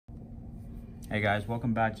Hey guys,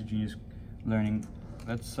 welcome back to Genius Learning.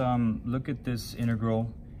 Let's look at this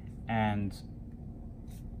integral and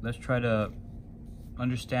let's try to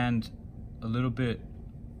understand a little bit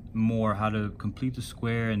more how to complete the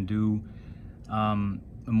square and do a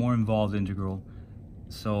more involved integral.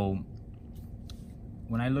 So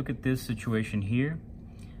when I look at this situation here,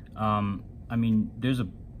 I mean, there's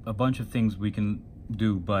a bunch of things we can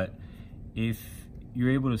do, but if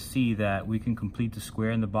you're able to see that we can complete the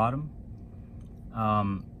square in the bottom,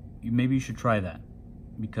 maybe you should try that,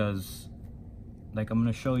 because like I'm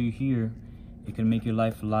going to show you here, it can make your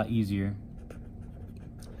life a lot easier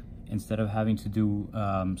instead of having to do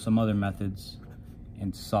some other methods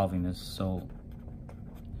in solving this. So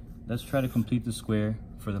let's try to complete the square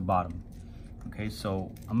for the bottom. Okay,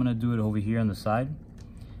 so I'm going to do it over here on the side.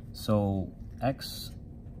 So x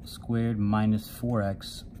squared minus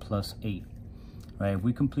 4x plus 8. Right, if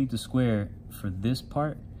we complete the square for this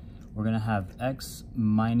part, we're going to have x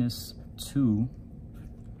minus 2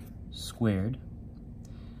 squared.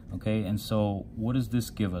 Okay, and so what does this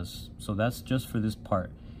give us? So that's just for this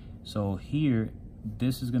part. So here,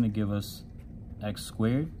 this is going to give us x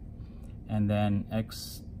squared, and then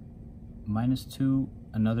x minus 2,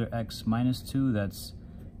 another x minus 2, that's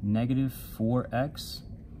negative 4x,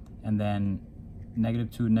 and then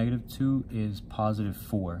negative 2 is positive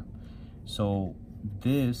 4. So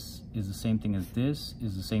this is the same thing as this,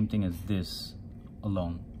 is the same thing as this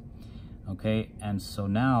alone. Okay, and so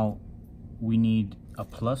now we need a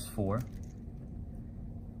plus 4,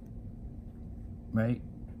 right?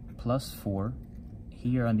 Plus 4.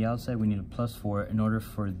 Here on the outside we need a plus 4 in order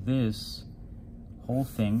for this whole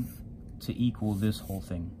thing to equal this whole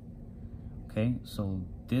thing. Okay, so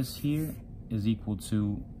this here is equal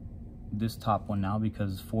to this top one now,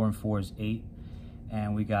 because 4 and 4 is 8,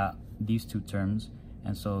 and we got these two terms,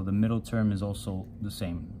 and so the middle term is also the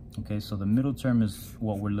same. Okay, so the middle term is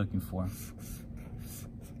what we're looking for.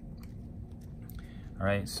 All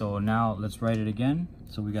right, so now let's write it again.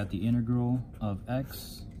 So we got the integral of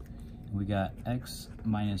x, and we got x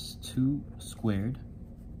minus 2 squared,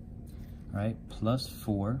 right, plus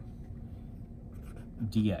 4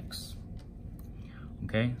 dx.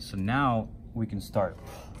 Okay, so now we can start.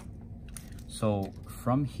 So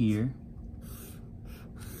from here,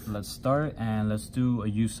 let's start and let's do a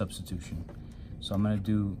u substitution. So I'm going to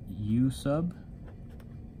do u sub,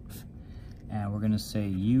 and we're going to say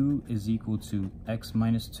u is equal to x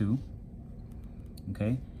minus 2.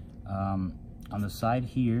 Okay, on the side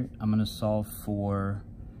here, I'm going to solve for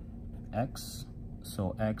x.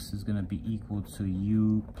 So x is going to be equal to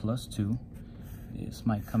u plus 2. This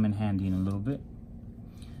might come in handy in a little bit.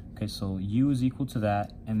 Okay, so u is equal to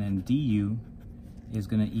that, and then du is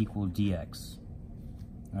going to equal dx.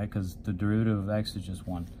 Right, because the derivative of x is just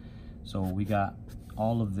 1. So we got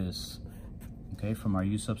all of this, okay, from our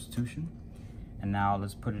u substitution. And now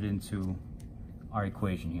let's put it into our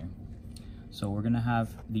equation here. So we're going to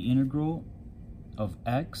have the integral of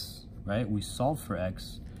x, right? We solve for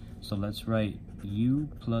x. So let's write u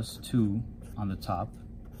plus 2 on the top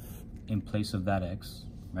in place of that x,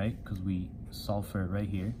 right? Because we solve for it right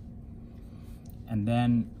here. And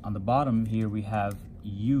then on the bottom here we have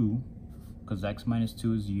u, because x minus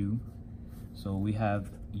 2 is u, so we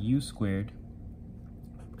have u squared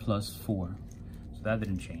plus 4, so that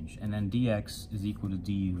didn't change, and then dx is equal to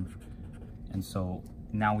du, and so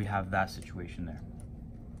now we have that situation there.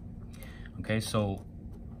 Okay, so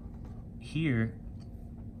here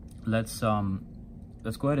let's go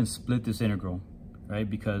ahead and split this integral, right?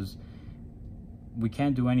 Because we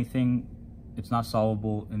can't do anything, it's not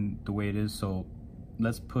solvable in the way it is, so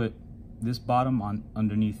let's put this bottom on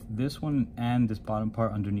underneath this one and this bottom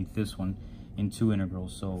part underneath this one in two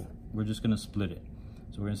integrals. So we're just going to split it.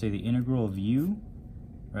 So we're going to say the integral of u,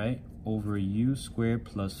 right, over u squared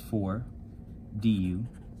plus 4 du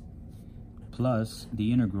plus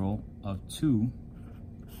the integral of 2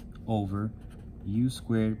 over u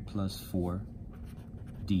squared plus 4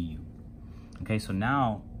 du. Okay, so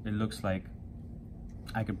now it looks like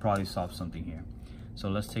I could probably solve something here. So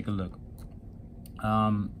let's take a look.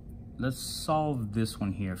 Let's solve this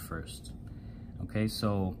one here first. Okay,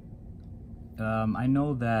 so I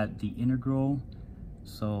know that the integral,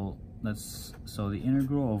 so the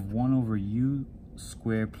integral of 1 over u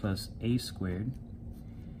squared plus a squared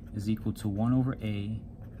is equal to 1 over a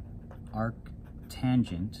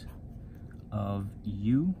arctangent of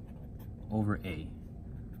u over a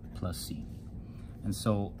plus c. And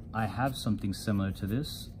so I have something similar to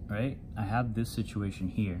this, right? I have this situation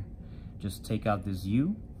here. Just take out this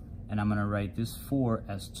u, and I'm going to write this 4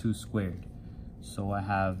 as 2 squared. So I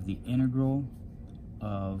have the integral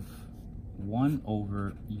of 1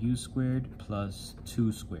 over u squared plus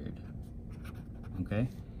 2 squared. Okay,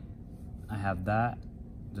 I have that.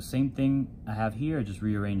 The same thing I have here, I just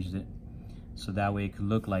rearranged it so that way it could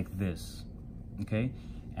look like this. Okay,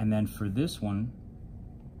 and then for this one,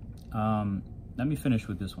 let me finish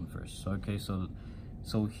with this one first. So, okay,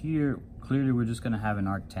 so here clearly we're just gonna have an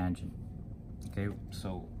arctangent. Okay,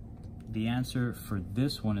 so the answer for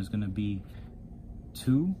this one is gonna be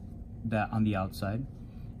 2 that on the outside,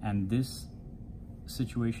 and this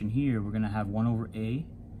situation here we're gonna have 1 over a,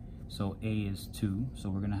 so a is 2, so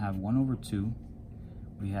we're gonna have 1 over 2.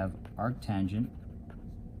 We have arctangent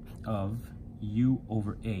of u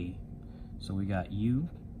over a, so we got u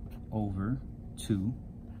over 2.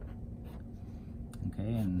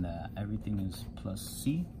 Okay, and everything is plus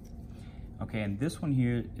c. Okay, and this one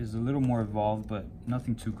here is a little more involved, but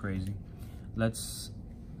nothing too crazy. Let's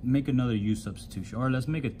make another u substitution, or let's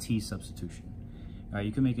make a t substitution. All right,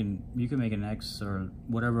 you can make an x or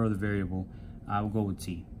whatever other variable. I'll go with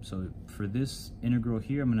t. So for this integral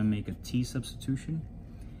here, I'm going to make a t substitution,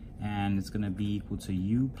 and it's going to be equal to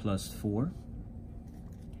u plus 4.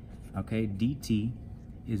 Okay, dt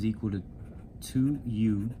is equal to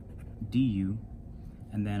 2u du,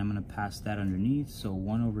 and then I'm going to pass that underneath, so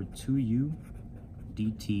 1 over 2u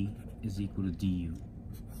dt is equal to du.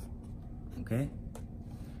 Okay,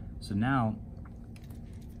 so now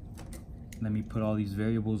let me put all these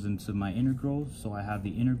variables into my integral. So I have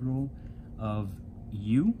the integral of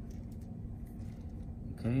u,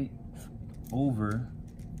 okay, over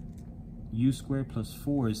u squared plus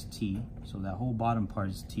 4 is t, so that whole bottom part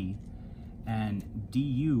is t, and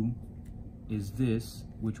du is this,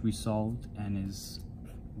 which we solved, and is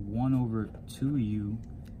 1 over 2u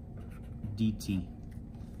dt.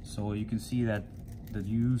 So you can see that the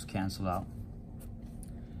u's cancel out,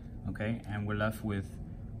 okay, and we're left with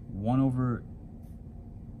 1 over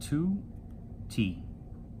 2t.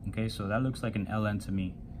 Okay, so that looks like an ln to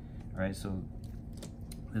me. All right, so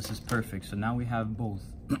this is perfect. So now we have both.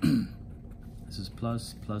 This is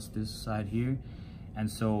plus this side here, and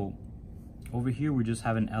so over here we just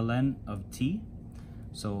have an ln of t.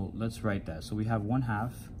 So let's write that. So we have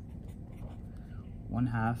 1/2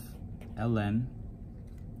 ln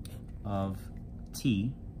of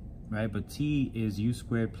t, right? But t is u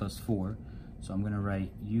squared plus 4, so I'm gonna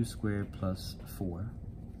write u squared plus 4.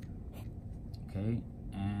 Okay,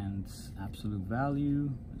 and absolute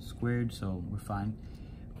value squared, so we're fine,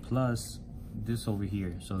 plus this over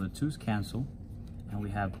here. So the 2's cancel, and we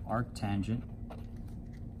have arctangent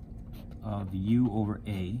of u over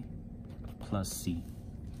a plus c.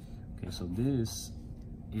 Okay, so this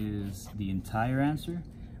is the entire answer.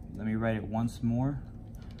 Let me write it once more,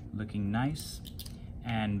 looking nice,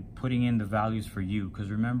 and putting in the values for u, because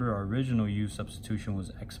remember our original u substitution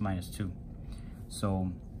was x minus 2.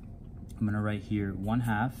 So I'm gonna write here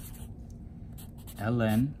 1/2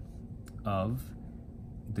 ln of,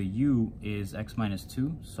 the u is x minus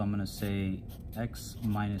 2, so I'm gonna say x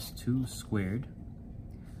minus 2 squared,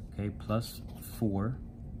 okay, plus 4,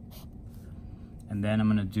 and then I'm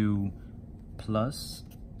gonna do plus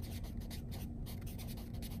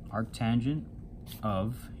arctangent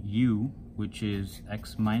of u, which is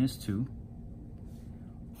x minus 2,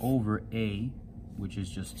 over a, which is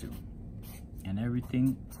just 2, and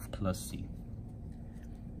everything plus c.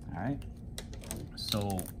 All right,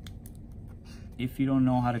 so if you don't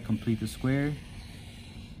know how to complete the square,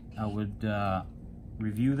 I would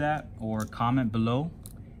review that or comment below,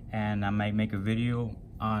 and I might make a video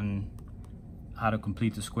on how to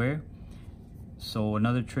complete the square. So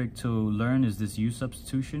another trick to learn is this u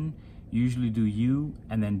substitution. Usually do u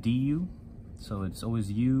and then du, so it's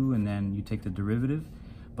always u and then you take the derivative,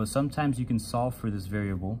 but sometimes you can solve for this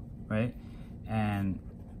variable, right? And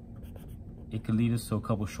it could lead us to a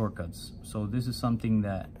couple shortcuts. So this is something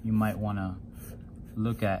that you might want to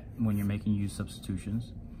look at when you're making u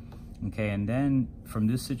substitutions. Okay, and then from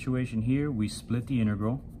this situation here, we split the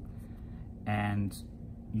integral, and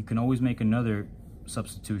you can always make another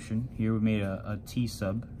substitution. Here we made a t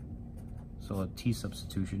sub, so a t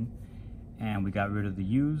substitution, and we got rid of the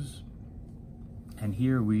u's, and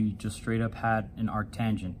here we just straight up had an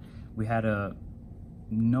arctangent. We had to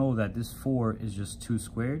know that this 4 is just 2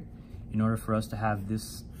 squared in order for us to have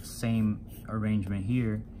this same arrangement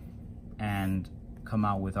here and come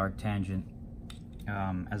out with arctangent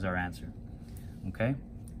as our answer. Okay,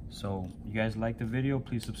 so you guys like the video,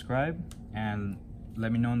 please subscribe and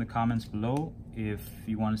let me know in the comments below if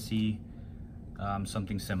you want to see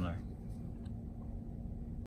something similar.